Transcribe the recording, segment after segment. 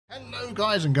Hello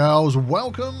guys and girls,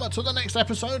 welcome to the next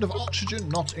episode of Oxygen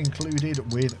Not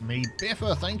Included with me,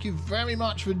 Biffa. Thank you very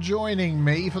much for joining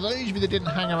me. For those of you that didn't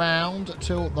hang around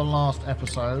till the last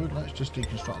episode, let's just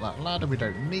deconstruct that ladder, we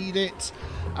don't need it.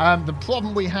 The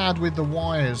problem we had with the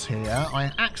wires here,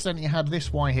 I accidentally had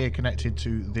this wire here connected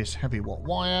to this heavy watt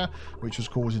wire, which was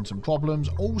causing some problems.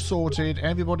 All sorted,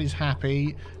 everybody's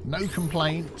happy, no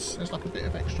complaints. There's like a bit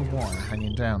of extra wire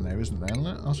hanging down there, isn't there?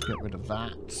 Let's get rid of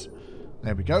that.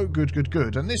 There we go. Good, good,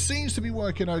 good. And this seems to be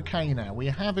working okay now.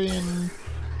 We're having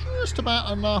just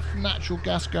about enough natural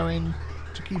gas going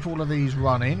to keep all of these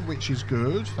running, which is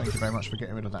good. Thank you very much for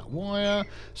getting rid of that wire.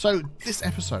 So this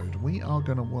episode, we are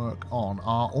going to work on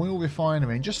our oil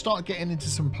refinery and just start getting into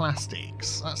some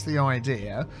plastics. That's the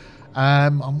idea.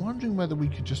 I'm wondering whether we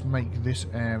could just make this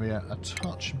area a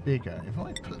touch bigger. If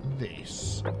I put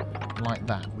this like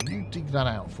that, will you dig that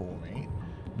out for me?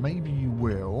 Maybe you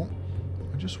will.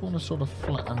 I just want to sort of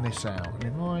flatten this out. And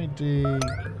if I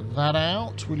dig that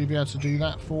out, will you be able to do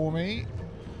that for me?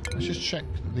 Let's just check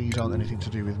these aren't anything to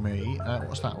do with me.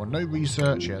 What's that one? No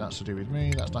research. Yeah, that's to do with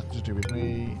me. That's nothing to do with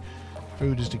me.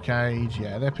 Food is decayed.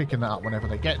 Yeah, they're picking that up whenever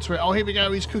they get to it. Oh, here we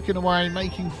go. He's cooking away,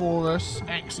 making for us.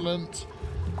 Excellent.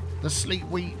 The sleet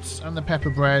wheats and the pepper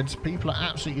bread. People are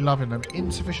absolutely loving them.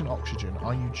 Insufficient oxygen.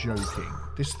 Are you joking?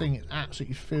 This thing is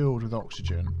absolutely filled with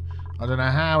oxygen. I don't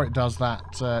know how it does that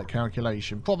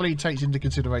calculation. Probably takes into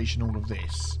consideration all of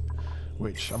this,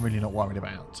 which I'm really not worried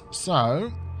about.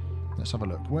 So, let's have a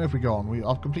look. Where have we gone?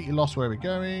 I've completely lost where we're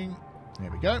going. There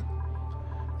we go.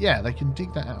 Yeah, they can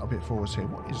dig that out a bit for us here.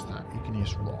 What is that?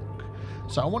 Igneous rock.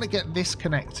 So I want to get this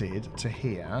connected to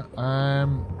here.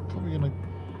 Probably going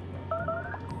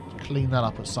to clean that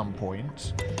up at some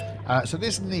point. So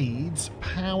this needs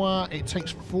power. It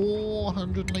takes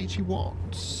 480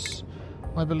 watts.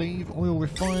 I believe. Oil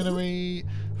refinery,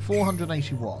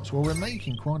 480 watts. Well, we're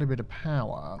making quite a bit of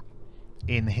power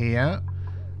in here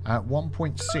at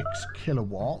 1.6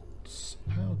 kilowatts.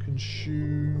 Power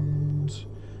consumed,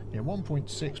 yeah,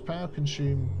 1.6. Power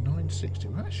consumed 960.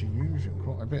 We're actually using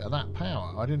quite a bit of that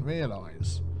power. I didn't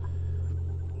realise.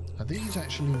 Are these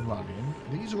actually running?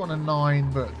 These are on a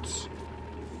 9, but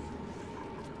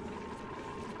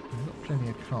we've got plenty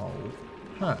of coal.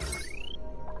 Huh.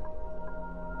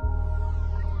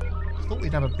 I thought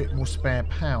we'd have a bit more spare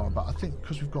power, but I think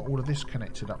because we've got all of this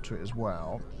connected up to it as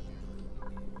well.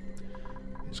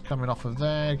 It's coming off of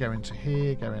there, going to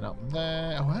here, going up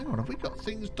there. Oh, hang on, have we got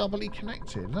things doubly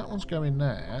connected? That one's going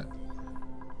there.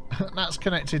 That's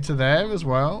connected to there as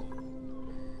well.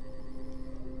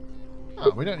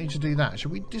 Oh, we don't need to do that.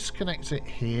 Should we disconnect it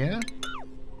here?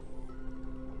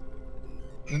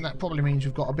 Then that probably means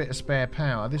we've got a bit of spare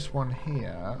power. This one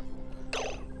here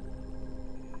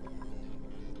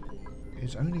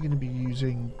is only going to be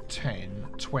using 10,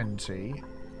 20.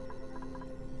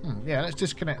 Yeah, let's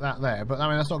disconnect that there. But I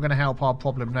mean, that's not going to help our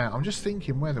problem now. I'm just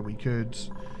thinking whether we could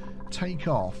take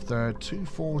off the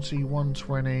 240,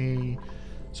 120.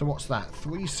 So what's that?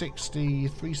 360,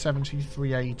 370,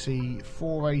 380,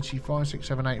 480,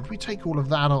 5678. If we take all of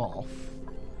that off,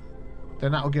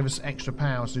 then that will give us extra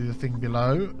power to do the thing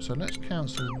below. So let's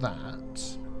cancel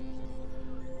that.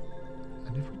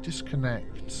 And if we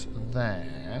disconnect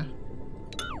there,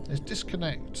 let's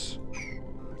disconnect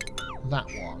that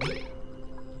one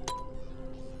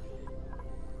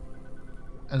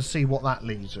and see what that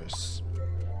leaves us.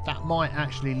 That might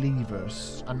actually leave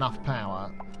us enough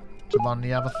power to run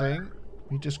the other thing.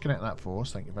 You disconnect that for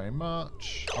us, thank you very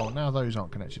much. Oh, now those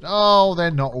aren't connected. Oh,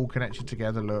 they're not all connected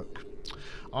together, look.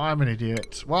 I'm an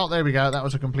idiot. Well, there we go. That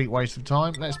was a complete waste of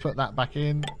time. Let's put that back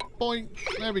in. Boink.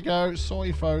 There we go.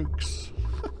 Sorry, folks.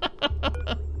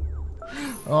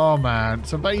 Oh man,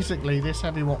 so basically this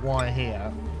heavy watt wire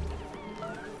here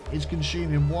is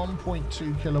consuming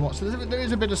 1.2 kilowatts. So there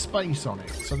is a bit of space on it,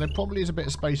 so there probably is a bit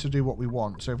of space to do what we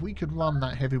want. So if we could run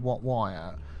that heavy watt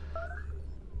wire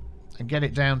and get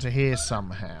it down to here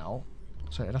somehow,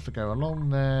 so it'd have to go along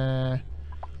there.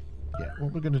 Yeah,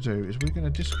 what we're going to do is we're going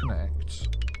to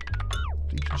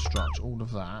deconstruct all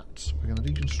of that. We're going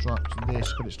to deconstruct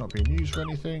this, but it's not being used for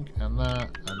anything, and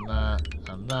that, and that,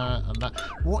 and that, and that.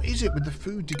 What is it with the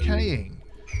food decaying?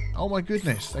 Oh my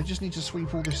goodness, they just need to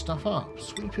sweep all this stuff up.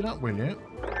 Sweep it up, will you?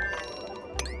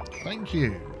 Thank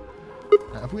you.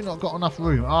 Now, have we not got enough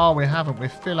room? Oh, we haven't. We're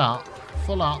full up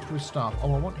with stuff.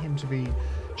 Oh, I want him to be... Do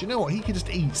you know what? He could just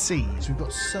eat seeds. We've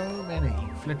got so many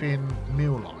flipping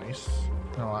meal lice.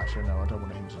 No, actually, no, I don't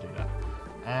want him to do that.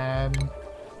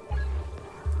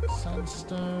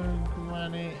 Sandstone,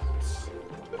 granite,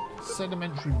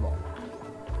 sedimentary rock.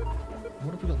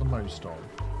 What have we got the most of?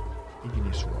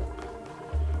 Igneous rock.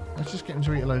 Let's just get him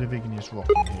to eat a load of igneous rock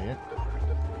in here.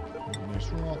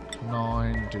 Ice rock,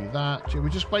 9, do that. We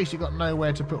just basically got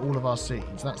nowhere to put all of our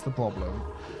seeds. That's the problem.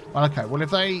 Okay, well, if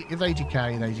they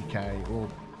decay, they decay. We'll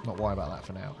not worry about that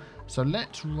for now. So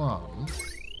let's run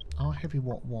our heavy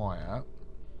watt wire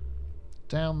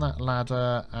down that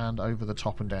ladder and over the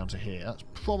top and down to here. That's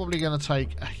probably going to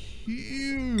take a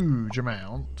huge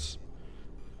amount.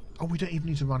 Oh, we don't even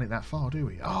need to run it that far, do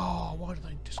we? Oh, why do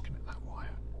they disconnect that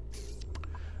wire?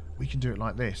 We can do it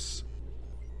like this.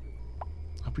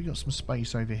 Have we got some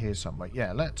space over here somewhere?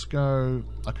 Yeah, let's go.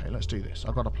 Okay, let's do this.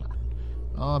 I've got a plan.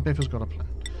 Biffa's got a plan.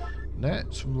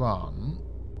 Let's run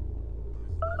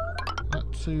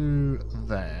that to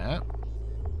there.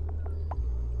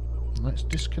 Let's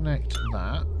disconnect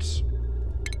that.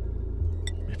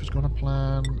 Biffa's got a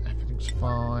plan. Everything's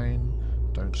fine.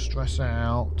 Don't stress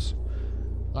out.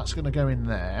 That's going to go in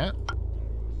there.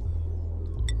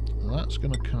 That's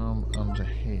going to come under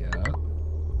here.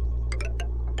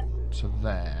 To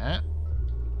there.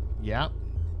 Yep.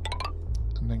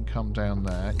 And then come down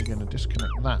there. You're going to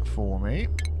disconnect that for me.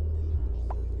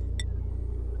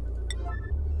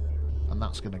 And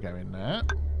that's going to go in there.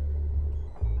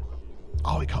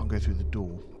 Oh, it can't go through the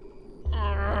door.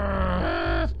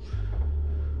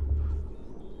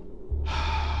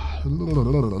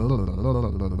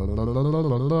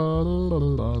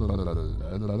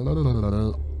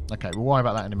 Okay, we'll worry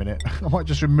about that in a minute. I might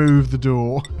just remove the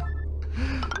door.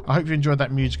 I hope you enjoyed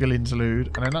that musical interlude.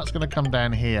 And then that's going to come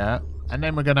down here. And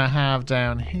then we're going to have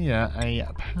down here a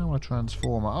power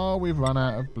transformer. Oh, we've run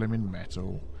out of blimmin'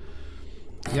 metal.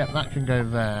 Yep, that can go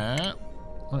there.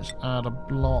 Let's add a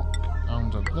block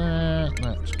under there.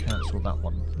 Let's cancel that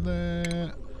one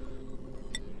there.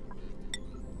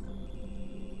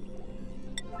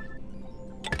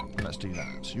 Let's do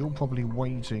that. So you're probably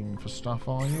waiting for stuff,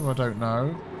 are you? I don't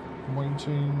know.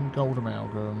 Waiting. Gold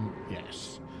amalgam.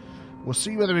 Yes. We'll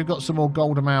see whether we've got some more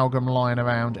gold amalgam lying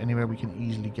around anywhere we can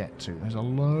easily get to. There's a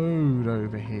load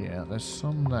over here. There's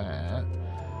some there.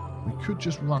 We could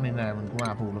just run in there and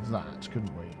grab all of that,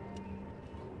 couldn't we?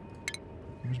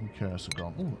 Where's my cursor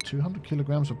gone? Oh, 200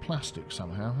 kilograms of plastic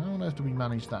somehow. How on earth do we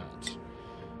manage that?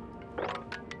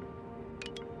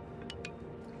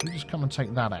 We just come and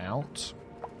take that out.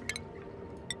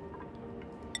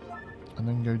 And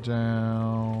then go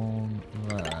down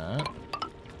there.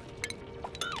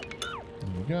 There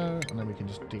we go. And then we can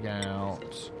just dig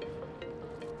out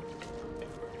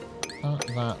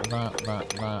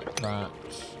that.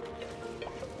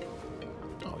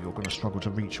 Oh, you're going to struggle to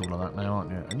reach all of that now,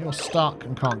 aren't you? And you're stuck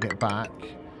and can't get back.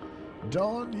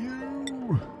 Darn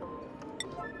you!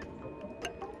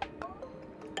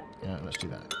 Yeah, let's do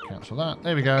that. Cancel that.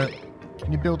 There we go.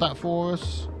 Can you build that for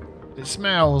us? It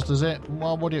smells, does it?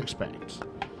 Well, what do you expect?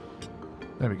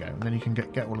 There we go. And then you can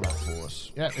get all of that for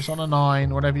us. Yeah, it's on a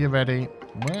 9. Whenever you're ready.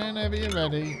 Whenever you're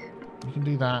ready. You can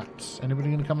do that. Anybody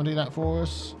going to come and do that for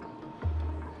us?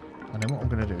 And then what I'm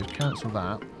going to do is cancel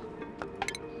that.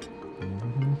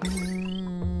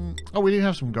 Oh, we do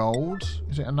have some gold.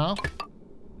 Is it enough?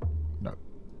 No.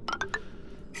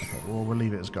 Okay, well, we'll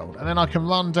leave it as gold. And then I can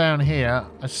run down here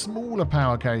a smaller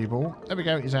power cable. There we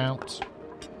go, it's out.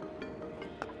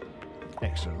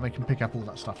 Excellent. They can pick up all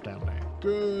that stuff down there.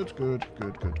 Good. Oh,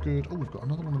 we've got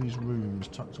another one of these rooms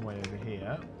tucked away over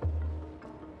here.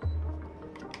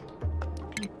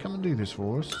 Can you come and do this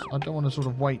for us? I don't want to sort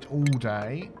of wait all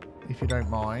day, if you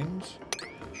don't mind.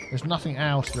 There's nothing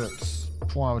else that's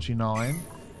priority 9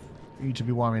 for you to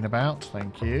be worrying about.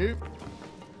 Thank you.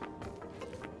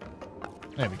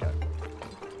 There we go.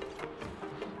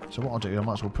 So what I'll do, I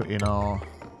might as well put in our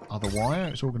other wire.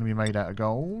 It's all going to be made out of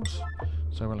gold.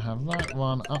 So we'll have that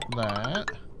one up there,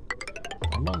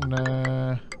 along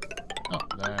there, up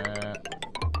there,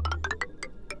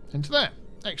 into there.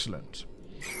 Excellent.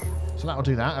 So that'll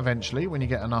do that eventually when you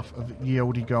get enough of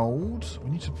yieldy gold. We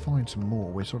need to find some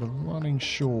more. We're sort of running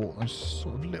short. There's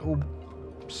sort of little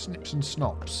snips and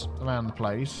snops around the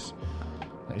place.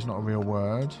 That is not a real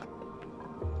word.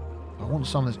 I want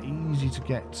some that's easy to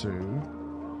get to.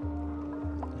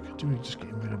 Doing just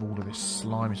getting rid of all of this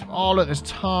slimy stuff. Oh, look, there's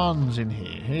tons in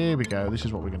here. Here we go. This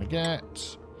is what we're going to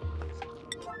get.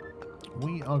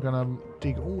 We are going to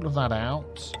dig all of that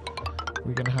out.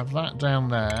 We're going to have that down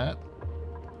there.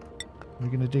 We're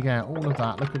going to dig out all of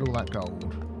that. Look at all that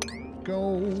gold.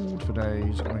 Gold for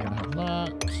days. We're going to have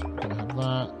that. We're going to have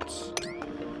that.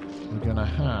 We're going to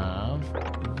have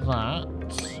that.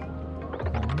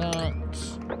 And that.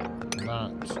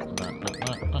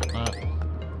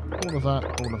 All of that.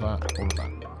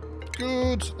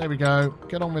 Good. There we go.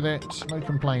 Get on with it. No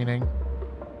complaining.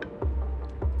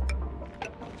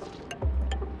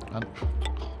 And oh,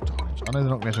 darn it. I know they're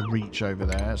not going to reach over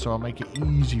there, so I'll make it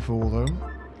easy for them.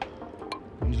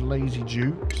 These lazy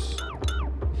dupes.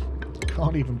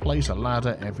 Can't even place a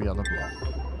ladder every other block.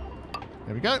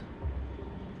 There we go.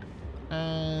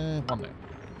 And one there.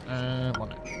 And one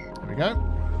there. There we go.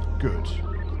 Good.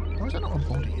 Why is there not a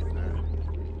body in there?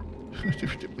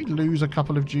 Did we lose a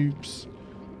couple of dupes?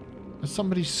 Has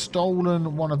somebody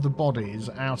stolen one of the bodies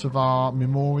out of our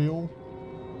memorial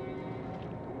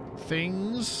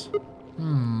things?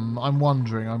 I'm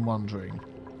wondering.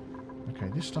 Okay,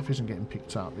 this stuff isn't getting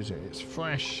picked up, is it? It's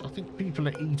fresh. I think people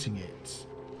are eating it.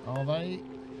 Are they?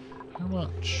 How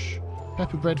much?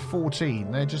 Pepper bread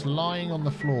 14. They're just lying on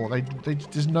the floor.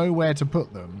 There's nowhere to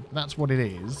put them. That's what it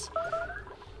is.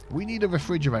 We need a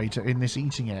refrigerator in this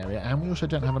eating area, and we also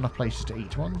don't have enough places to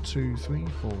eat. 1, 2, 3,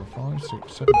 4, 5,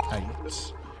 6, 7,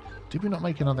 8. Did we not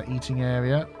make another eating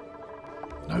area?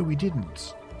 No, we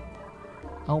didn't.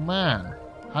 Oh, man.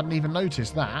 Hadn't even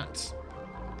noticed that.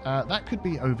 That could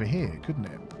be over here, couldn't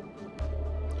it?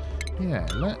 Yeah,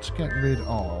 let's get rid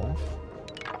of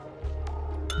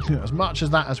as much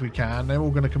of that as we can. They're all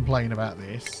going to complain about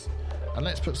this. And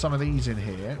let's put some of these in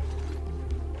here.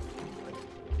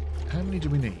 How many do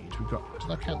we need? We've got, did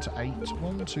that count to 8?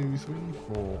 1, 2, 3,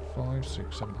 4, 5,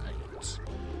 6, 7, 8.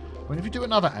 I mean, if you do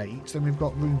another 8, then we've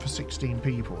got room for 16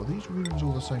 people. Are these rooms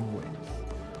all the same width?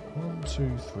 1,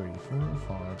 2, 3, 4,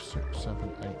 5, 6,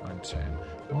 7, 8, 9, 10.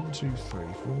 1, 2, 3,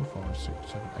 4, 5,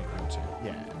 6, 7, 8, 9, 10.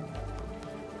 Yeah.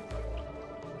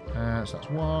 So that's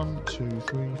 1, 2,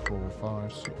 3, 4,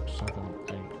 5, 6, 7,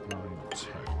 8, 9,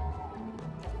 10.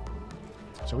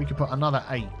 So we could put another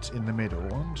 8 in the middle.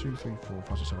 1, 2, 3, 4,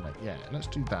 5, 6, 7, 8. Yeah, let's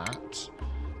do that.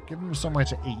 Give them somewhere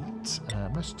to eat.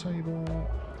 Mess table.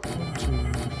 1,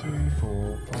 2, 3,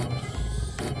 4, 5,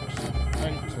 6, 7,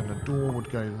 8. Then the door would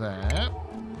go there.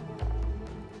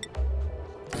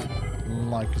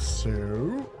 Like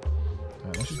so.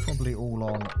 This is probably all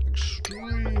on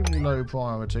extremely low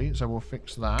priority, so we'll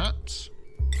fix that.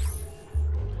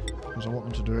 Because I want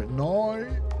them to do it now.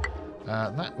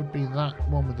 That would be that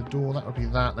one with the door. That would be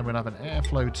that. Then we'll have an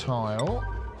airflow tile.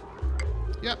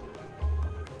 Yep.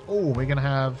 Oh, we're going to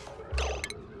have...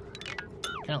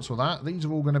 Cancel that. These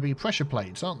are all going to be pressure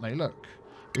plates, aren't they? Look.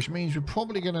 Which means we're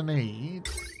probably going to need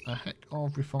a heck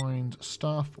of refined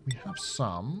stuff. We have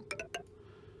some.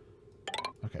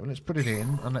 Okay, well, let's put it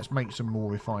in and let's make some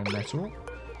more refined metal.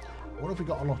 What have we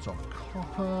got a lot of?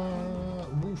 Copper,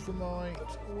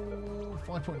 wolframite,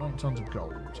 5.9 tons of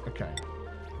gold. Okay.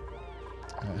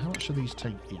 How much do these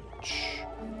take each?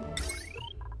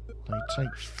 They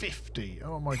take 50.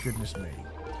 Oh my goodness me.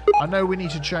 I know we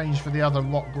need to change for the other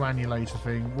rock granulator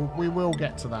thing. We will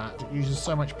get to that. It uses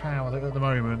so much power that at the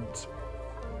moment...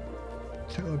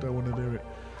 I don't want to do it.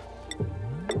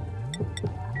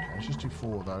 Okay, let's just do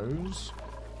 4 of those.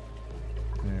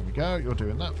 There we go. You're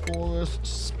doing that for us.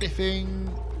 Spiffing.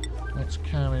 Let's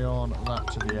carry on that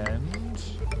to the end.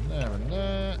 There and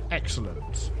there.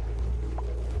 Excellent.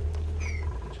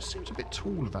 It just seems a bit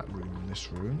tall, that room in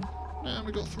this room. And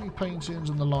we've got 3 paintings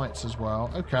and the lights as well.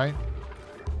 Okay.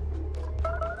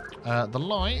 The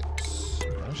lights,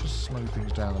 let's just slow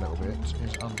things down a little bit,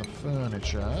 is under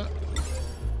furniture.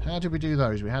 How did we do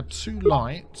those? We had 2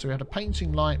 lights. So we had a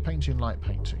painting light, painting light,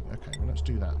 painting. Okay, well, let's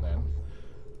do that then.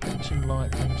 Painting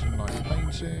light, painting light,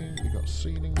 painting. We've got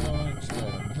ceiling lights there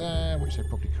and there, which they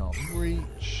probably can't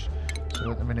reach.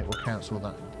 So at the minute we'll cancel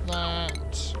that and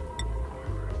that.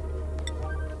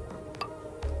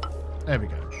 There we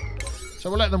go. So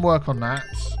we'll let them work on that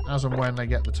as and when they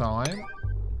get the time.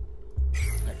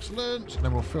 Excellent. And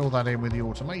then we'll fill that in with the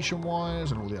automation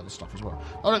wires and all the other stuff as well.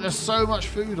 Oh, look, there's so much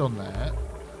food on there.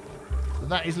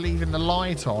 That is leaving the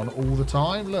light on all the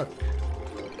time. Look.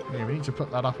 Yeah, we need to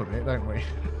put that up a bit, don't we?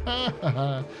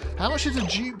 How much does a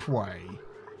dupe weigh?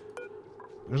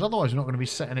 Because otherwise we're not going to be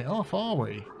setting it off, are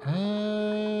we?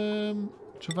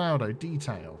 Travaldo,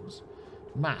 details.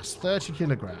 Mass, 30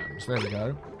 kilograms. There we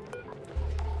go.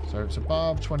 So it's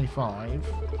above 25.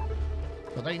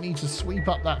 But they need to sweep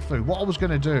up that food. What I was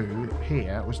going to do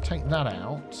here was take that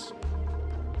out.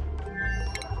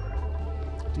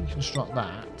 Deconstruct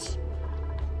that.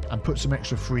 And put some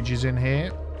extra fridges in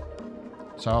here.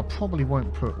 So I probably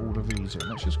won't put all of these in.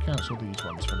 Let's just cancel these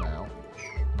ones for now.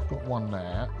 I've got one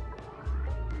there.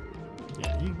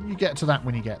 Yeah, you get to that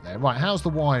when you get there. Right, how's the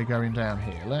wire going down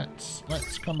here? Let's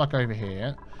come back over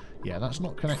here. Yeah, that's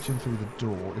not connecting through the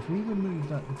door. If we remove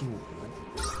that door,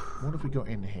 what have we got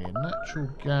in here? Natural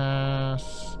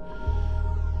gas.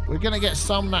 We're going to get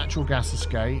some natural gas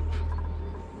escape.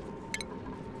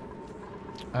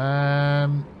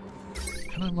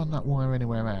 Can I run that wire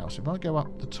anywhere else? If I go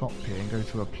up the top here and go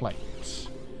through a plate.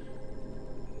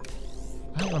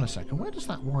 Hang on a second. Where does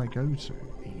that wire go to,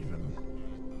 even?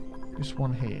 This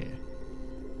one here.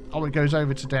 Oh, it goes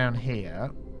over to down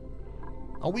here.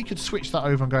 Oh, we could switch that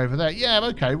over and go over there. Yeah,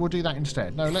 okay, we'll do that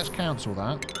instead. No, let's cancel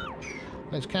that.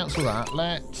 Let's cancel that.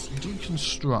 Let's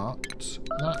deconstruct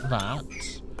that.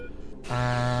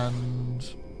 And...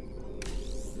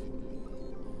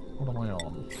 what am I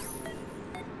on?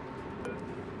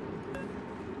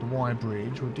 The wire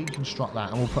bridge. We'll deconstruct that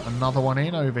and we'll put another one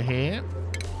in over here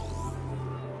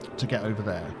to get over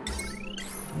there.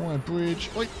 Wire bridge.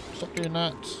 Wait, stop doing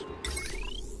that.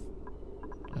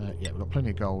 Yeah, we've got plenty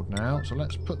of gold now. So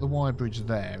let's put the wire bridge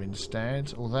there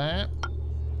instead. Or there.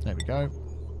 There we go.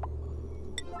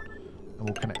 And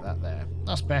we'll connect that there.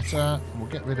 That's better. We'll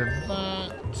get rid of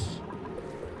that.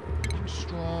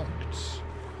 Construct.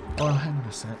 Oh, hang on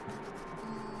a sec.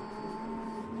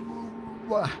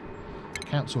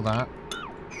 Cancel that.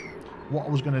 What I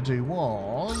was going to do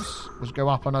was go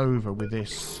up and over with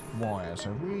this wire.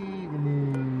 So we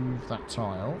remove that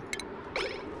tile.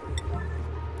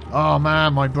 Oh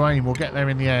man, my brain. We'll get there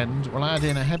in the end. We'll add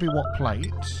in a heavy watt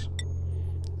plate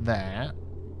there.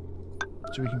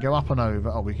 So we can go up and over.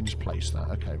 Oh, we can just place that.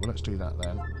 Okay, well, let's do that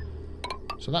then.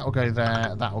 So that will go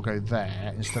there, that will go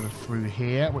there, instead of through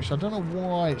here, which I don't know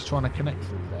why it's trying to connect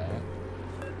through there.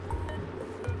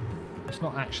 It's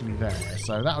not actually there.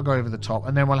 So that will go over the top,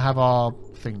 and then we'll have our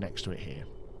thing next to it here.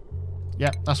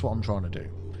 Yep, that's what I'm trying to do.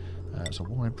 So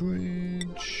wire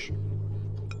bridge.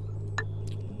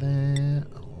 There.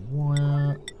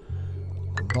 Wire.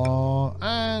 Bar,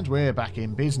 and we're back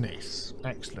in business.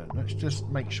 Excellent. Let's just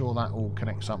make sure that all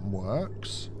connects up and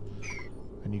works.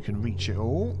 And you can reach it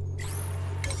all.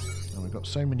 And we've got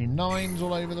so many 9s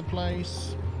all over the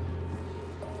place.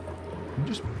 I'm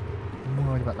just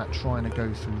worried about that trying to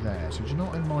go through there. So do you know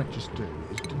what I might just do?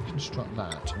 Is deconstruct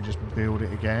that and just build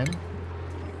it again.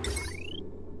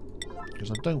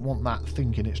 Because I don't want that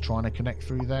thinking it's trying to connect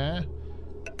through there.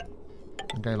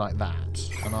 And go like that.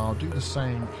 And I'll do the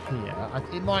same here.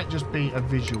 It might just be a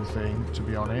visual thing, to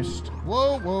be honest.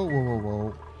 Whoa, whoa, whoa, whoa,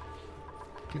 whoa.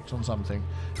 Clicked on something.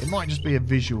 It might just be a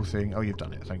visual thing. Oh, you've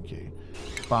done it. Thank you.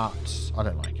 But I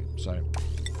don't like it. So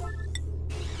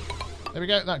there we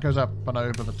go. That goes up and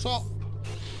over the top.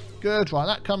 Good. Right,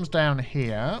 that comes down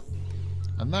here.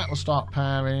 And that will start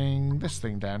powering this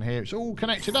thing down here. It's all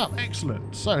connected up.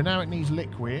 Excellent. So now it needs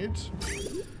liquid.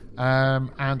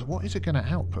 And what is it going to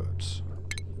output?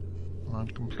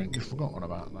 I'd completely forgotten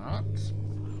about that.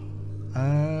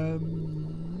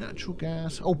 Natural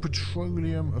gas. Oh,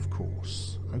 petroleum, of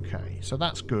course. Okay, so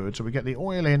that's good. So we get the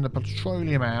oil in, the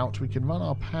petroleum out. We can run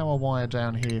our power wire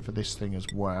down here for this thing as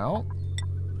well,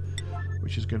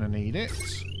 which is going to need it.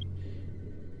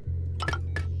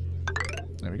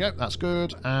 There we go. That's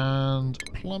good. And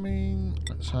plumbing.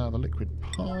 Let's have a liquid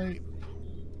pipe.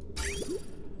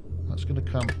 That's going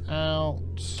to come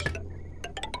out.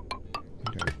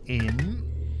 Go in.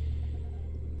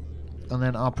 And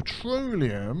then our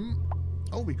petroleum,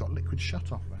 oh, we got liquid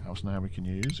shutoff valves now we can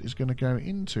use, is going to go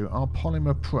into our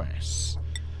polymer press.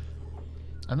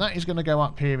 And that is going to go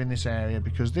up here in this area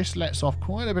because this lets off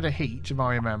quite a bit of heat, if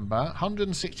I remember.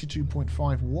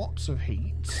 162.5 watts of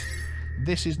heat.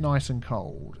 This is nice and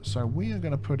cold. So we are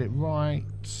going to put it right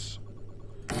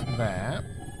there.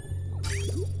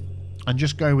 And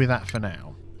just go with that for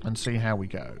now. And see how we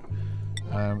go.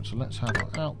 So let's have our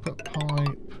output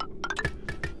pipe.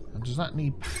 And does that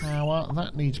need power?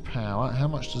 That needs power. How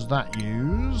much does that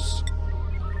use?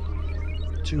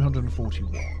 240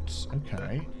 watts.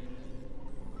 Okay.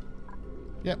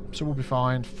 Yep, so we'll be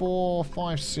fine. 4,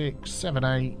 5, 6, 7,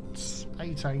 8,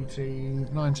 8,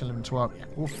 18, 9, 10, 11, 12. Yeah,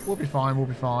 we'll be fine, we'll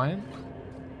be fine.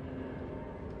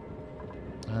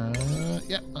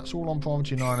 Yep, that's all on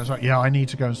priority 9 as well. Yeah, I need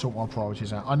to go and sort my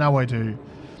priorities out. I know I do.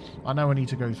 I know I need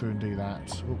to go through and do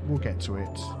that. We'll get to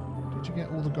it. Did you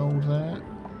get all the gold there?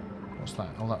 What's that?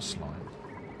 Oh, that's slime.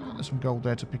 Oh, there's some gold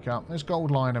there to pick up. There's gold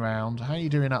lying around. How are you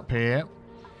doing up here?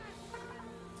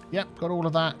 Yep, got all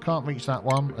of that. Can't reach that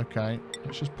one. Okay,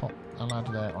 let's just pop a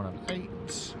ladder there on an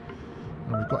 8.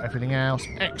 And we've got everything else.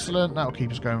 Excellent. That'll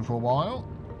keep us going for a while.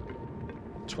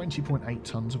 20.8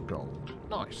 tons of gold.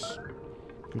 Nice.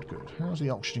 Good, good. How's the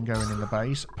oxygen going in the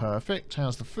base? Perfect.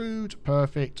 How's the food?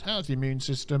 Perfect. How's the immune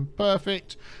system?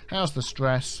 Perfect. How's the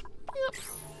stress? Yep.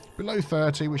 Below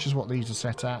 30, which is what these are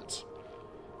set at.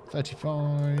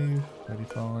 35,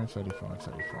 35, 35,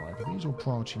 35. Are these all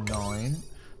priority 9?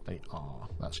 They are.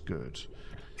 That's good.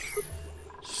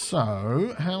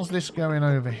 So, how's this going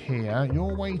over here?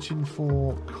 You're waiting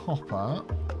for copper.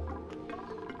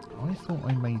 I thought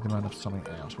I made them out of something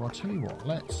else. Well, I'll tell you what.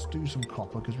 Let's do some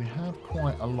copper because we have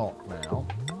quite a lot now.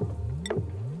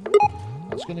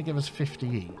 That's going to give us 50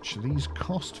 each. These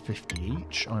cost 50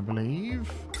 each, I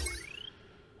believe.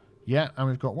 Yeah, and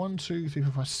we've got 1, 2, 3,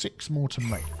 4, 5, 6 more to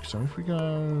make. So if we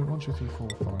go 1, 2, 3, 4,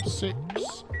 5,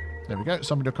 6. There we go.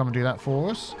 Somebody will come and do that for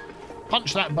us.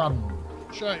 Punch that button.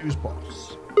 Show who's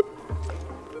boss.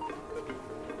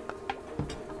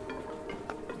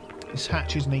 This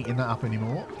hatch isn't eating that up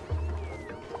anymore.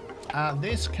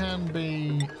 This can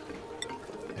be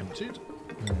emptied.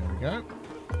 There we go.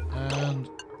 And...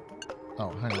 oh,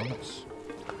 hang on. That's...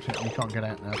 you can't get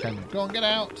out now, can you? Go on, get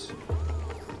out!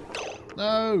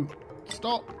 No!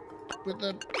 Stop with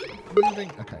the moving.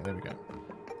 Okay, there we go.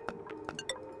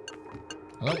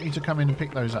 I don't need to come in and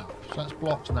pick those up. So that's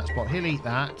blocked and that's blocked. He'll eat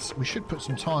that. We should put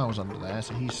some tiles under there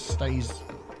so he stays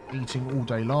eating all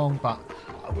day long, but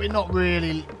we're not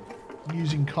really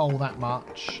using coal that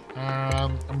much.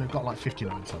 And we've got like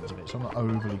 59 tons of it, so I'm not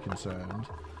overly concerned.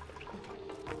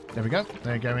 There we go.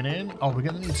 They're going in. Oh, we're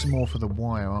going to need some more for the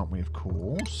wire, aren't we, of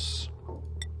course.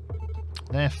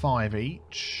 They're 5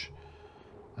 each.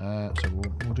 So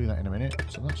we'll do that in a minute.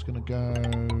 So that's going to go...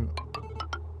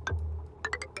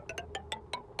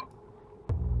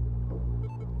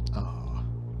 oh.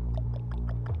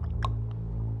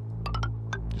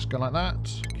 Just go like that.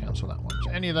 Cancel that one. So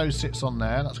any of those sits on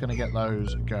there. That's going to get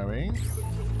those going.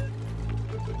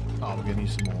 Oh, we're going to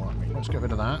need some more, aren't we? Let's get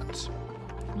rid of that.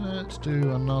 Let's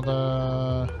do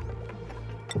another...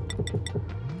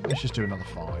 let's just do another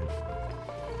 5.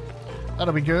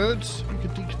 That'll be good. We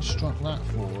could deconstruct that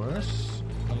for us.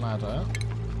 The ladder.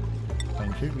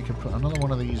 Thank you. We could put another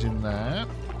one of these in there.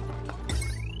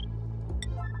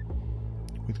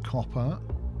 With copper.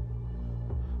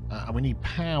 And we need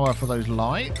power for those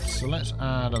lights. So let's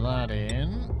add that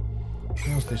in.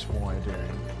 How's this wire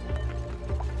doing?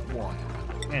 Wire.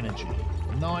 Energy.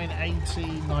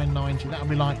 980, 990. That'll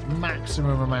be like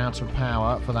maximum amount of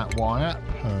power for that wire.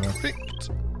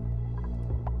 Perfect.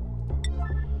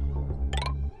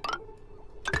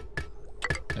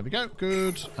 There we go.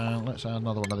 Good. And let's add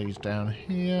another one of these down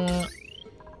here.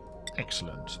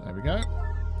 Excellent. There we go.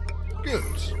 Good.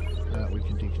 We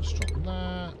can deconstruct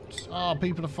that. Ah,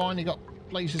 people have finally got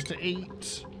places to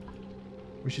eat,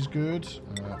 which is good.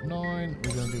 9.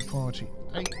 We're going to do priority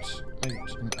 8, 8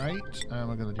 and 8. And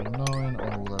we're going to do 9 on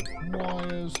all the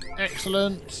wires.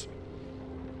 Excellent.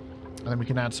 And then we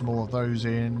can add some more of those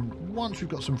in once we've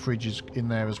got some fridges in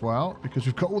there as well, because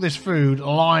we've got all this food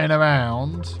lying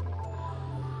around.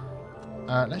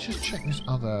 Let's just check this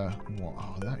other one.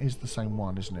 Oh, that is the same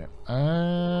one, isn't it?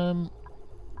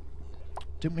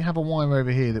 Didn't we have a wire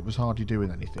over here that was hardly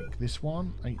doing anything? This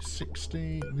one,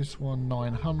 860. This one,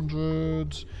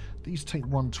 900. These take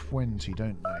 120,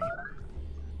 don't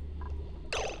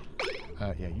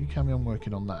they? Yeah, you carry on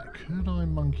working on that. Could I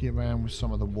monkey around with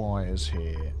some of the wires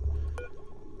here?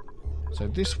 So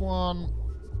this one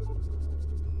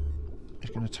is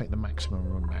going to take the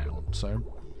maximum amount. So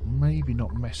maybe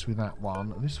not mess with that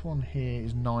one. This one here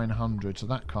is 900, so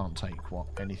that can't take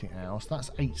anything else. That's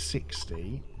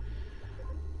 860.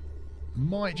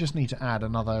 Might just need to add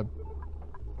another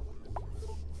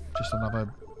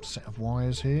set of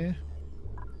wires here.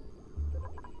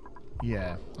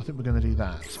 Yeah, I think we're going to do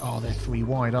that. Oh, they're 3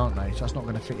 wide, aren't they? So that's not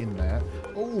going to fit in there.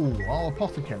 Oh, our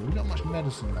apothecary. We've got much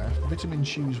medicine left. Vitamin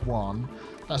shoes 1.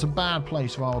 That's a bad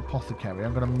place for our apothecary.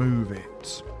 I'm going to move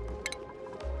it.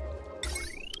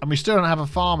 And we still don't have a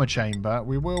farmer chamber.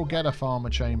 We will get a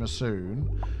farmer chamber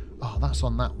soon. Oh, that's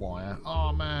on that wire.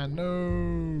 Oh, man,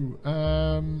 no.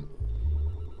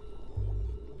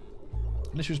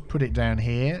 Let's just put it down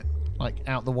here, like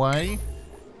out the way.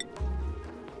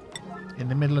 In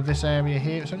the middle of this area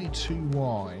here. It's only 2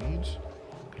 wide.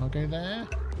 Can I go there?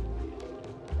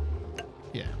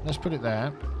 Yeah, let's put it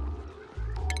there.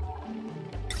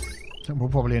 And we'll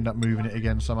probably end up moving it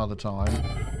again some other time.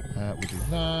 We'll do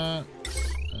that.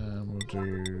 And we'll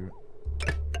do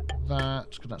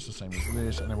that, because that's the same as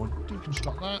this. And then we'll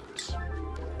deconstruct that.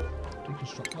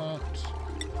 Deconstruct that.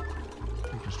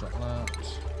 Deconstruct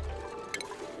that.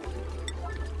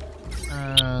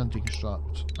 And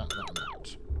deconstruct that, that, and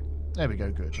that. There we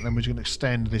go, good. And then we're going to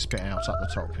extend this bit out up the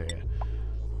top here.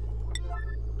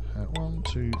 1,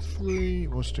 2, 3.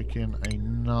 We'll stick in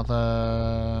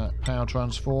another power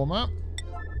transformer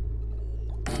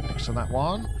next to that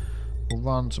one. We'll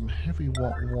run some heavy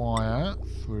watt wire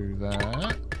through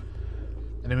there.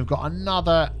 And then we've got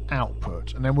another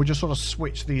output. And then we'll just sort of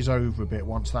switch these over a bit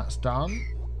once that's done.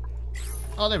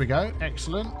 Oh, there we go.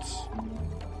 Excellent.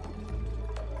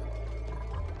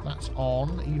 That's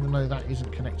on, even though that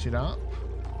isn't connected up.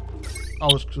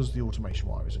 Oh, it's because the automation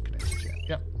wire isn't connected yet.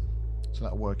 Yep. So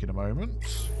that'll work in a moment.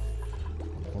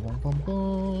 Bum, bum, bum,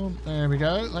 bum. There we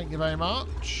go. Thank you very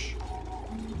much.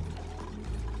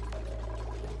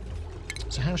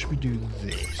 So how should we do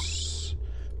this?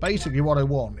 Basically what I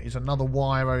want is another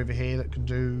wire over here that can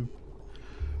do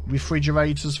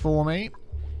refrigerators for me.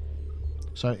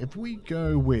 So if we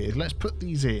go with, let's put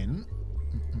these in.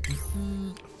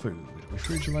 Food,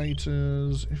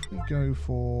 refrigerators. If we go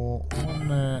for one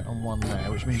there and one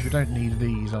there, which means we don't need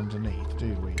these underneath,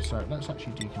 do we? So let's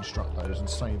actually deconstruct those and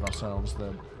save ourselves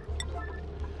the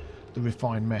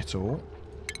refined metal.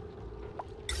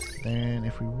 Then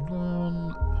if we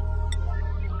run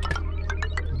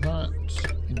that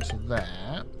into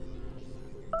there,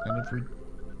 and if we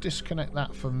disconnect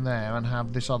that from there and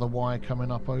have this other wire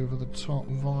coming up over the top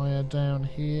via down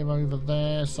here over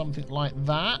there, something like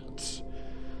that.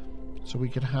 So we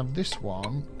could have this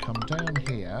one come down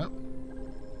here.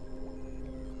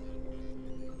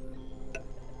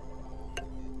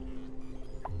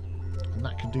 And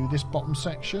that can do this bottom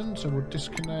section. So we'll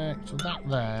disconnect that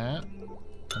there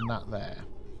and that there.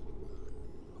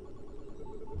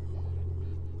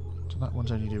 So that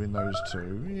one's only doing those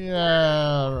two.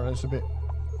 Yeah, it's a bit...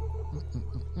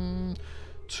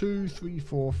 2, 3,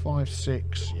 4, 5,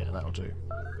 6. Yeah, that'll do.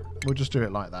 We'll just do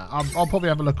it like that. I'll probably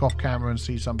have a look off camera and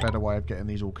see some better way of getting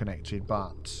these all connected.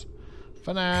 But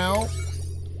for now,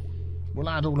 we'll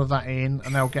add all of that in,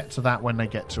 and they'll get to that when they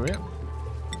get to it.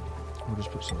 We'll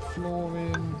just put some floor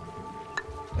in.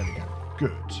 There we go.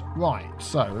 Good. Right,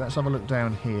 so let's have a look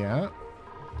down here.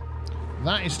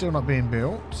 That is still not being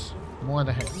built. Why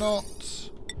the heck not?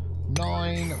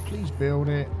 9. Please build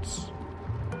it.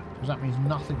 Because that means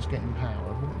nothing's getting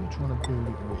powered. What are we trying to build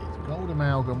it with? Gold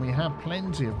amalgam. We have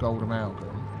plenty of gold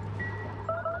amalgam.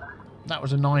 That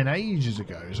was a 9 ages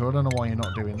ago, so I don't know why you're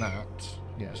not doing that.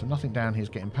 Yeah, so nothing down here is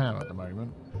getting power at the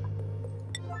moment.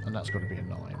 And that's got to be a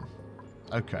 9.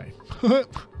 Okay.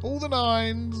 All the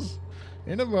 9s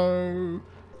in a row.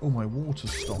 Oh, my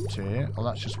water's stopped here. Oh,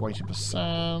 that's just waiting for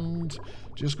sand.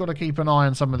 Just got to keep an eye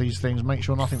on some of these things. Make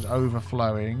sure nothing's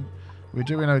overflowing. We're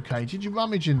doing okay. Did you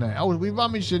rummage in there? Oh, we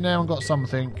rummaged in there and got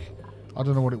something. I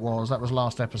don't know what it was. That was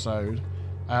last episode.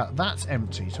 That's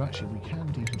empty. So actually we can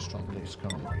deconstruct this,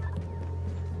 can't we?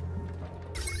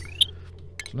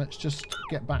 So let's just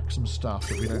get back some stuff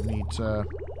that we don't need to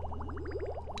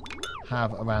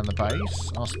have around the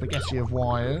base. Our spaghetti of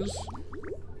wires.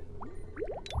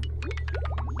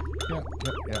 Yep.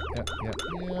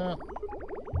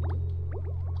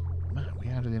 Man, we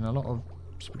added in a lot of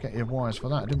spaghetti of wires for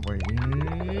that, didn't we?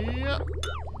 Yep.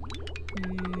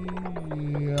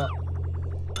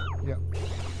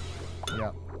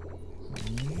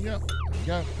 There we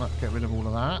go. Let's get rid of all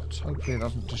of that. Hopefully it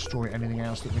doesn't destroy anything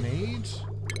else that we need.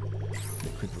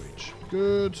 Liquid bridge.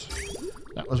 Good.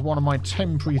 That was one of my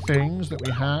temporary things that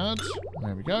we had.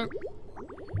 There we go.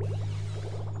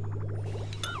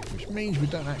 Which means we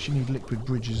don't actually need liquid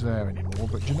bridges there anymore.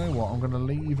 But do you know what? I'm going to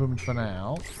leave them for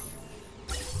now.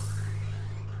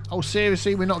 Oh,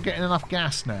 seriously? We're not getting enough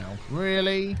gas now?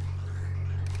 Really?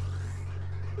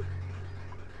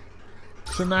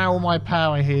 So now all my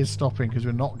power here is stopping because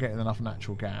we're not getting enough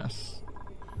natural gas.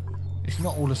 It's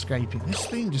not all escaping. This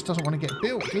thing just doesn't want to get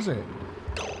built, does it?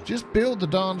 Just build the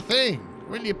darn thing.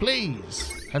 Will you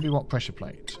please? Heavy watt pressure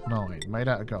plate. 9. Made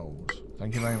out of gold.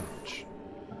 Thank you very much.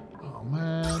 Oh,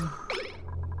 man.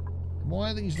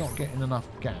 Why are these not getting enough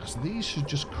gas? These should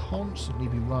just constantly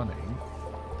be running.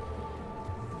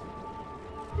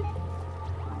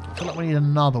 I feel like we need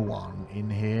another one in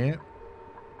here.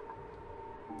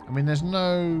 I mean, there's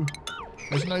no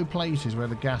places where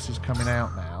the gas is coming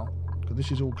out now, because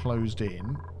this is all closed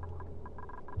in.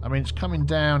 I mean, it's coming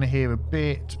down here a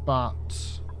bit,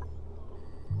 but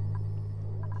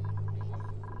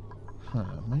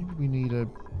maybe we need a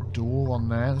door on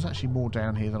there. There's actually more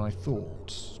down here than I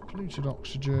thought. Polluted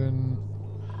oxygen.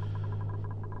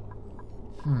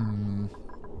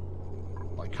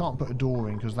 I can't put a door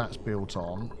in because that's built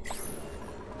on.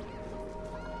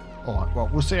 Alright, well,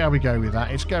 we'll see how we go with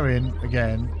that. It's going,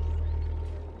 again,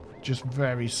 just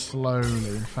very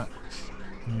slowly. In fact,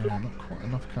 yeah, not quite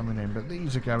enough coming in, but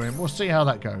these are going. We'll see how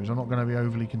that goes. I'm not going to be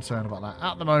overly concerned about that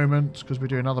at the moment because we're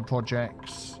doing other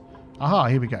projects. Aha,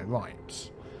 here we go.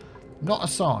 Right. Not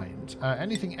assigned.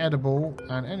 Anything edible,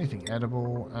 and anything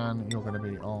edible, and you're going to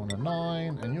be on a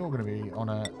 9, and you're going to be on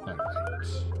a 8.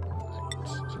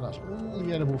 So that's all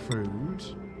the edible food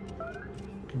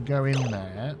can go in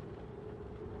there.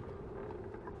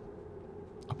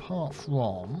 Apart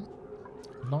from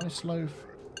lice loaf,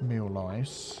 meal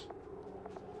lice.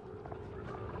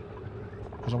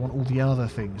 Because I want all the other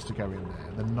things to go in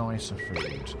there. The nicer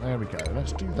food. There we go.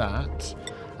 Let's do that.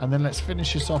 And then let's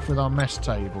finish this off with our mess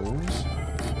tables. So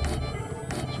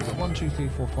we've got 1, 2, 3,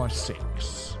 4, 5,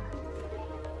 6.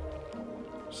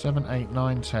 7, 8,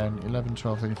 9, 10, 11,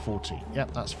 12, 13, 14.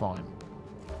 Yep, that's fine.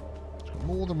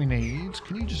 more than we need.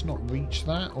 Can you just not reach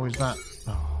that? Or is that...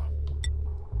 Oh.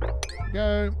 There we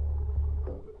go.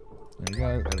 There we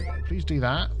go. There we go. Please do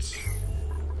that.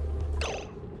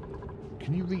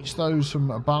 Can you reach those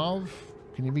from above?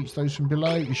 Can you reach those from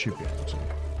below? You should be able to.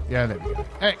 Yeah, there we go.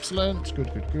 Excellent.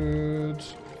 Good, good, good.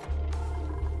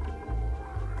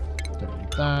 Don't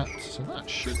need that. So that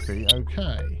should be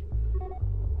okay.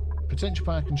 Potential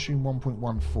power consumed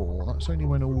 1.14. That's only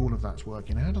when all of that's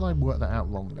working. How did I work that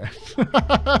out wrong then?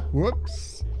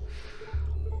 Whoops.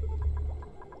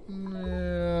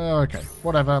 Okay,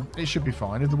 whatever. It should be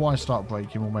fine. If the wires start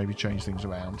breaking, we'll maybe change things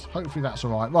around. Hopefully that's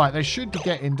alright. Right, they should be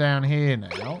getting down here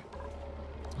now.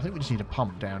 I think we just need a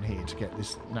pump down here to get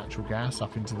this natural gas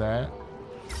up into there.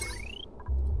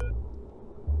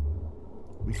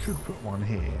 We could put one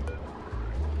here.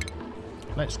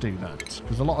 Let's do that,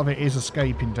 because a lot of it is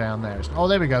escaping down there. Oh,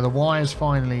 there we go. The wire's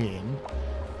finally in.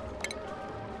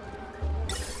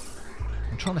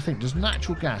 I'm trying to think. Does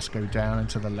natural gas go down and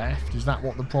to the left? Is that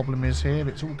what the problem is here?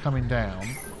 It's all coming down.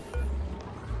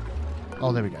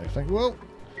 Oh, there we go. Thank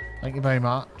you very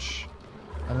much.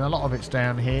 And a lot of it's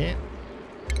down here.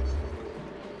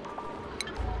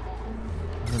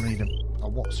 I'm going to need a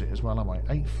what's it as well, am I?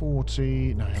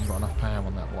 840. No, I haven't got enough power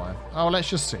on that wire. Oh, let's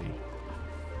just see.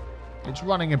 It's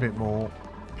running a bit more.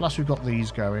 Plus we've got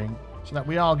these going. So that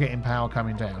we are getting power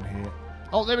coming down here.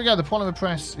 Oh, there we go. The polymer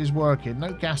press is working.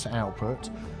 No gas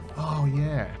output. Oh,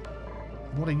 yeah.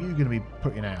 What are you going to be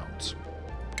putting out?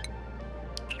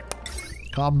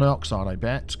 Carbon dioxide, I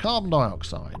bet. Carbon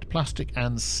dioxide, plastic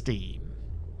and steam.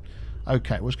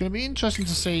 Okay, well, it's going to be interesting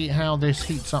to see how this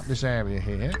heats up this area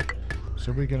here.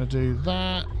 So we're going to do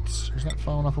that. Is that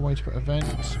far enough away to put a vent?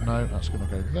 No, that's going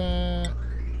to go there.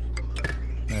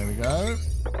 There we go.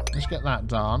 Let's get that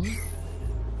done.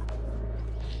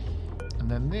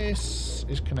 And then this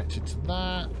is connected to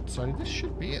that. So this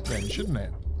should be it then, shouldn't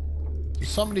it? So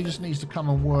somebody just needs to come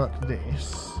and work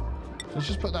this. So let's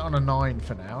just put that on a 9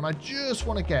 for now. And I just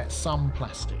want to get some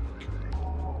plastic.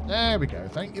 There we go.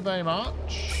 Thank you very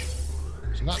much.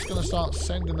 So that's going to start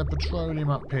sending the petroleum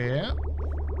up here.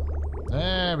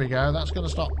 There we go. That's going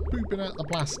to start pooping out the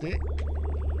plastic.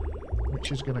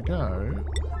 Which is going to go...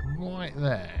 right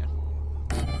there.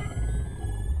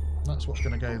 That's what's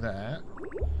going to go there.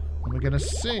 And we're going to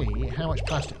see how much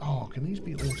plastic... Oh, can these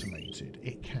be automated?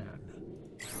 It can.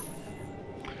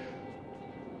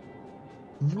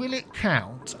 Will it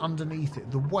count underneath it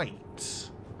the weight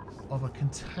of a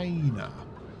container?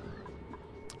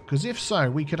 Because if so,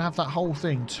 we could have that whole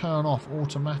thing turn off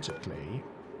automatically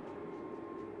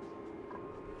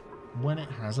when it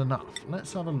has enough.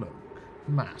 Let's have a look.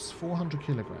 Mass, 400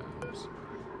 kilograms.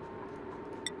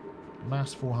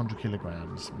 Mass 400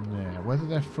 kilograms. Yeah, whether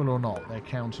they're full or not, they're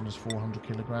counting as 400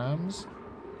 kilograms.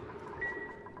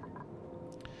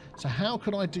 So how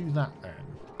could I do that then?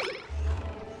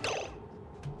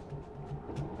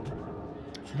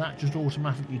 So that just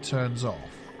automatically turns off.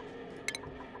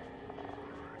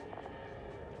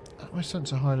 Atmos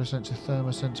sensor, hydro sensor,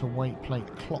 thermo sensor, weight plate,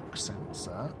 clock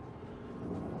sensor.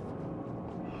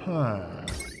 Huh.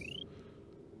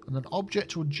 And an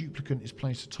object or duplicant is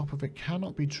placed atop of it,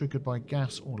 cannot be triggered by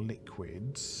gas or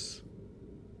liquids.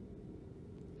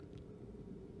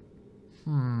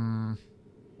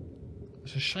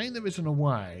 It's a shame there isn't a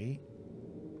way.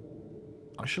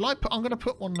 Shall I put... I'm going to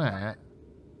put one there.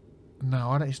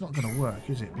 No, it's not going to work,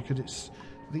 is it? Because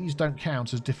these don't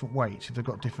count as different weights if they've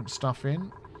got different stuff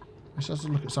in. Let's just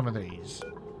look at some of these.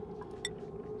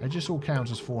 They just all count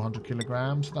as 400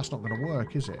 kilograms. So that's not going to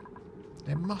work, is it?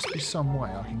 There must be some way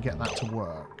I can get that to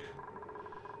work.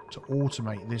 To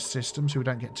automate this system so we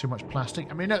don't get too much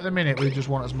plastic. I mean, at the minute, we just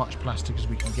want as much plastic as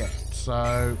we can get.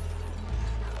 So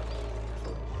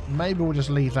maybe we'll just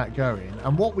leave that going.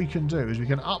 And what we can do is we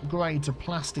can upgrade to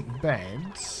plastic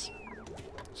beds.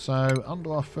 So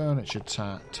under our furniture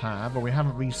tab, but we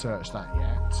haven't researched that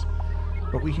yet.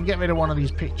 But we can get rid of one of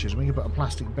these pictures. We can put a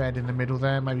plastic bed in the middle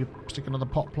there. Maybe stick another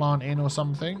pot plant in or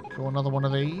something. Or another one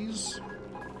of these.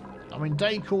 I mean,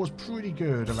 decor's pretty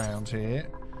good around here.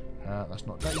 That's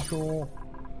not decor.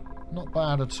 Not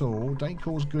bad at all.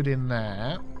 Decor's good in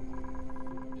there.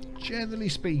 Generally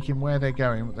speaking, where they're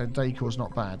going, their decor's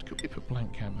not bad. Could we put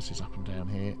blank canvases up and down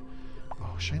here?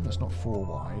 Oh, shame that's not 4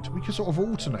 wide. We could sort of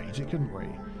alternate it, couldn't we?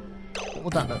 What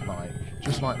would that look like?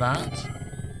 Just like that?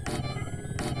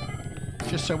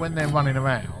 Just so when they're running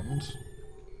around...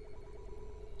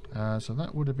 so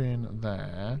that would have been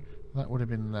there. That would have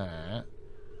been there.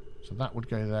 So that would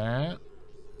go there.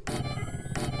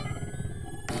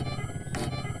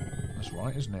 That's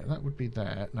right, isn't it? That would be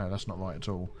there. No, that's not right at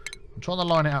all. I'm trying to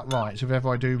line it up right, so if ever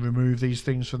I do remove these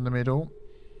things from the middle.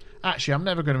 Actually, I'm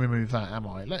never going to remove that, am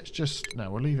I? Let's just... No,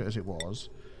 we'll leave it as it was.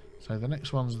 So the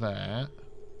next one's there.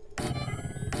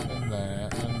 Then there,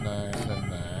 then there, then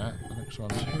there. The next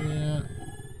one's here.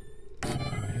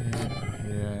 And here, and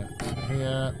here, and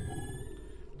here.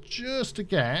 Just to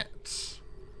get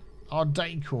our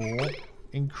decor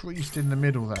increased in the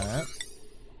middle there.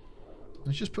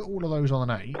 Let's just put all of those on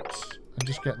an 8 and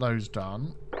just get those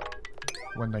done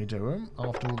when they do them,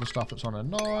 after all the stuff that's on a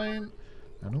 9.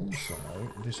 And also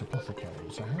this apothecary.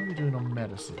 So how are we doing on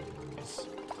medicines?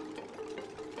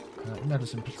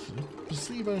 Medicine,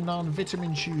 placebo none,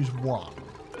 vitamin choose 1.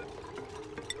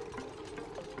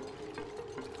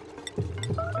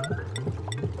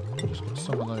 Just got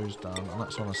some of those done, and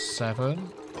that's on a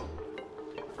 7.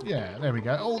 Yeah, there we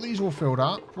go. Oh, these are all filled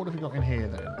up. What have we got in here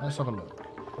then? Let's have a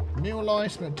look. Meal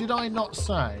lice. Did I not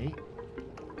say?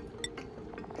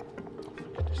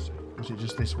 Was it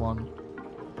just this one?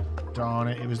 Darn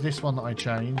it, it was this one that I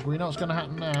changed. We know what's going to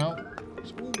happen now.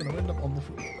 It's all going to end up on the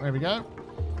floor. There we go.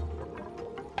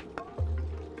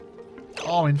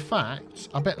 Oh, in fact,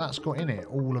 I bet that's got in it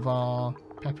all of our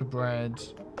pepper bread.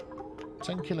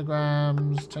 10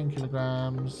 kilograms, 10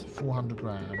 kilograms, 400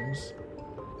 grams.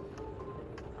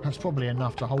 That's probably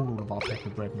enough to hold all of our pepper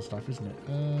bread and stuff, isn't it?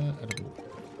 Edible.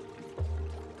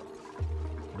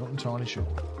 Not entirely sure.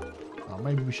 Oh,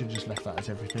 maybe we should have just left that as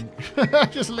everything.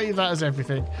 Just leave that as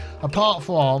everything. Apart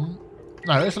from...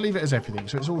 No, let's leave it as everything.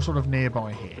 So it's all sort of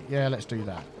nearby here. Yeah, let's do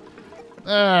that.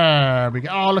 There we go.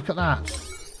 Oh, look at that.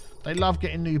 They love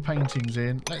getting new paintings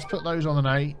in. Let's put those on an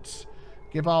 8.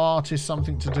 Give our artists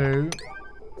something to do.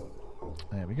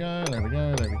 There we go, there we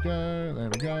go, there we go, there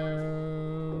we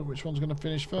go. Which one's going to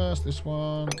finish first? This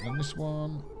one, and this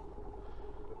one.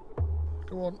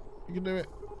 Go on, you can do it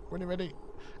when you're ready.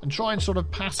 And try and sort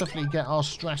of passively get our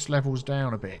stress levels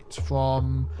down a bit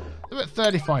from... They're at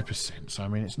 35%, so I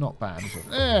mean, it's not bad, is it?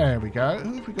 There we go.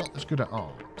 Who have we got that's good at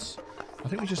art? I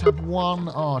think we just have one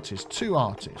artist, 2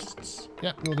 artists.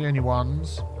 Yep, you're the only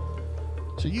ones.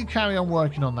 So you carry on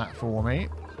working on that for me.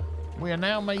 We are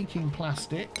now making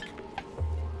plastic,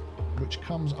 which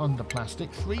comes under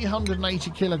plastic.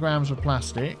 380 kilograms of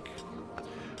plastic,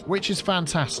 which is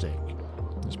fantastic.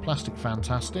 It's plastic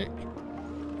fantastic.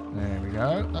 There we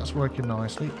go. That's working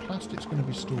nicely. Plastic's going to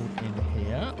be stored in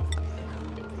here.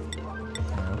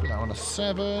 Put that on a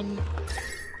 7.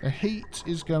 The heat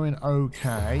is going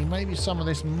okay. Maybe some of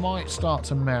this might start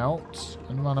to melt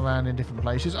and run around in different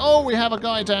places. Oh, we have a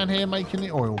guy down here making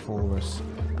the oil for us.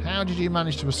 How did you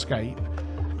manage to escape?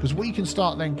 Because we can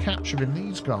start then capturing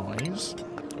these guys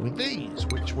with these,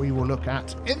 which we will look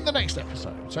at in the next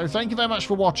episode. So thank you very much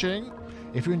for watching.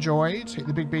 If you enjoyed, hit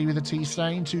the big B with a T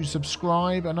stain to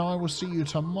subscribe, and I will see you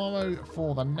tomorrow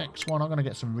for the next one. I'm going to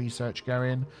get some research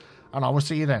going, and I will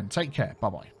see you then. Take care.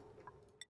 Bye-bye.